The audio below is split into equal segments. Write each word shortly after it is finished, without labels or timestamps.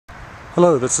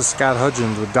Hello, this is Scott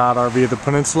Hudgens with Dodd RV of the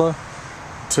Peninsula.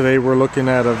 Today we're looking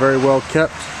at a very well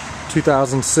kept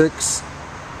 2006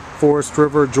 Forest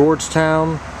River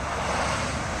Georgetown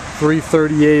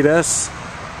 338S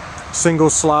single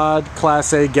slide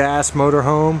Class A gas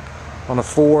motorhome on a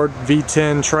Ford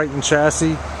V10 Triton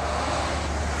chassis.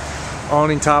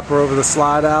 Awning topper over the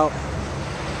slide out.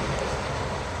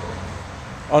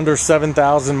 Under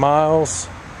 7,000 miles.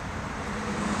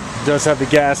 Does have the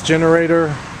gas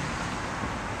generator.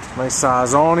 Nice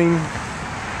size awning.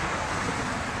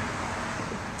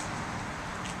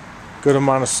 Good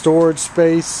amount of storage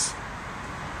space.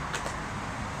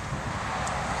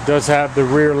 Does have the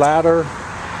rear ladder.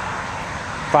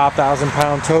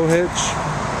 5,000-pound tow hitch.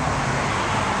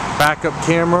 Backup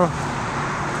camera.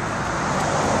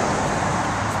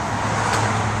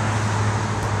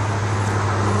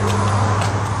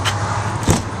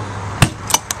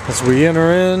 As we enter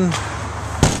in,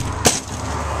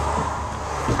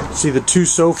 see the 2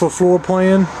 sofa floor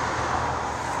plan,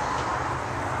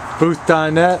 booth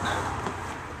dinette,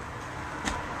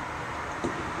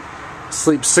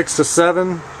 sleep 6 to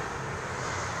 7.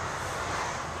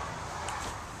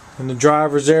 In the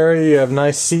driver's area you have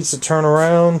nice seats to turn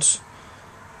around,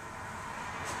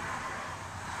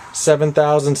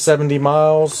 7,070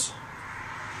 miles,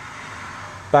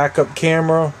 backup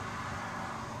camera,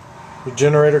 your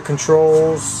generator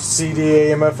controls,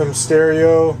 CD, AM, FM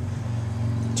stereo.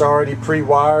 It's already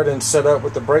pre-wired and set up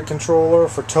with the brake controller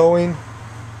for towing.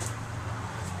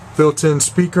 Built-in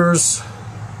speakers,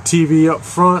 TV up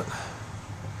front.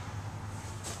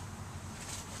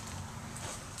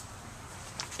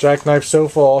 Jackknife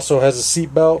sofa also has the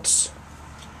seat belts.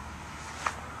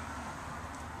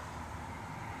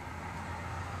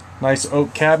 Nice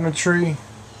oak cabinetry.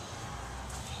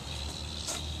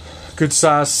 Good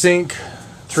size sink,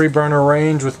 3-burner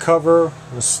range with cover,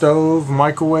 a stove,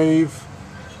 microwave.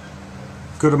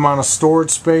 Good amount of storage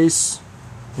space,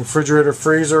 refrigerator,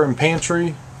 freezer, and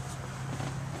pantry.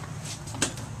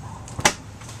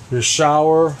 Your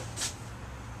shower,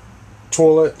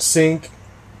 toilet, sink,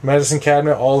 medicine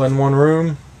cabinet all in one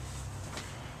room.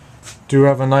 Do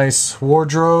have a nice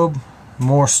wardrobe,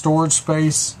 more storage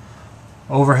space,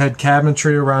 overhead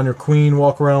cabinetry around your queen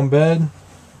walk-around bed.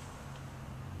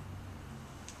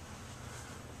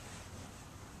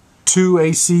 2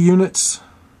 AC units.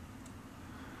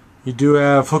 You do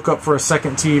have hookup for a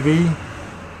second TV.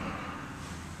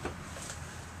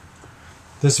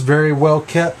 This very well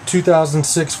kept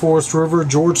 2006 Forest River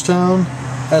Georgetown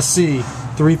SC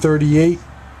 338.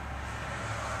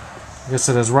 I guess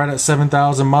it is right at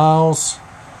 7,000 miles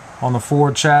on the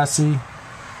Ford chassis.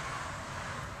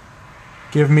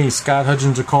 Give me, Scott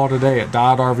Hudgens, a call today at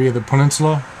Dodd RV of the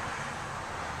Peninsula.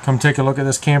 Come take a look at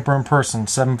this camper in person.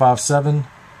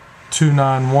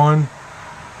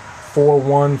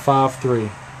 757-291-4153.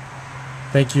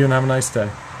 Thank you and have a nice day.